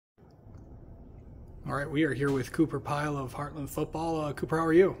All right, we are here with Cooper Pyle of Hartland Football. Cooper, how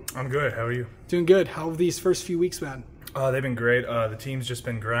are you? I'm good. How are you? Doing good. How have these first few weeks been? They've been great. The team's just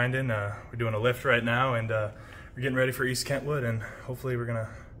been grinding. We're doing a lift right now, and we're getting ready for East Kentwood, and hopefully we're going to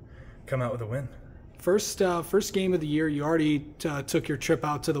come out with a win. First game of the year, you already took your trip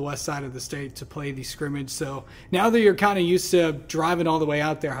out to the west side of the state to play the scrimmage. So now that you're kind of used to driving all the way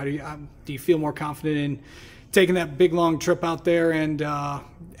out there, how do you feel more confident in taking that big long trip out there and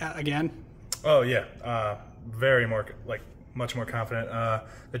again? Oh yeah, much more confident.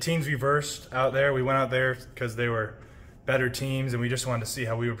 The teams we versed out there, we went out there because they were better teams, and we just wanted to see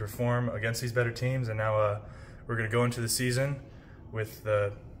how we would perform against these better teams. And now we're going to go into the season with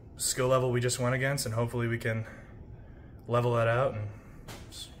the skill level we just went against, and hopefully we can level that out and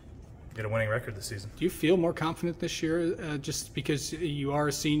get a winning record this season. Do you feel more confident this year, just because you are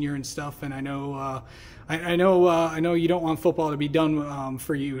a senior and stuff? And I know you don't want football to be done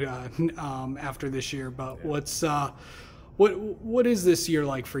for you after this year. But yeah. What is this year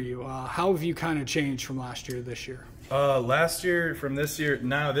like for you? How have you kind of changed from last year to this year? Last year from this year.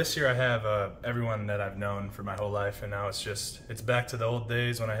 Now this year I have everyone that I've known for my whole life, and now it's back to the old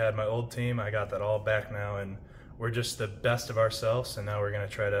days when I had my old team. I got that all back now, and we're just the best of ourselves. And now we're going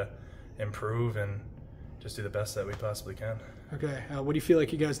to try to improve and just do the best that we possibly can. Okay. What do you feel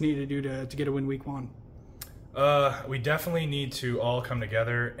like you guys need to do to get a win week one? We definitely need to all come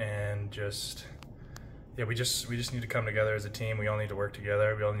together and we just need to come together as a team. We all need to work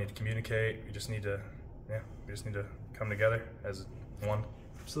together. We all need to communicate. We just need to come together as one.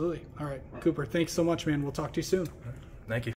 Absolutely. All right, Cooper, thanks so much, man. We'll talk to you soon. Thank you.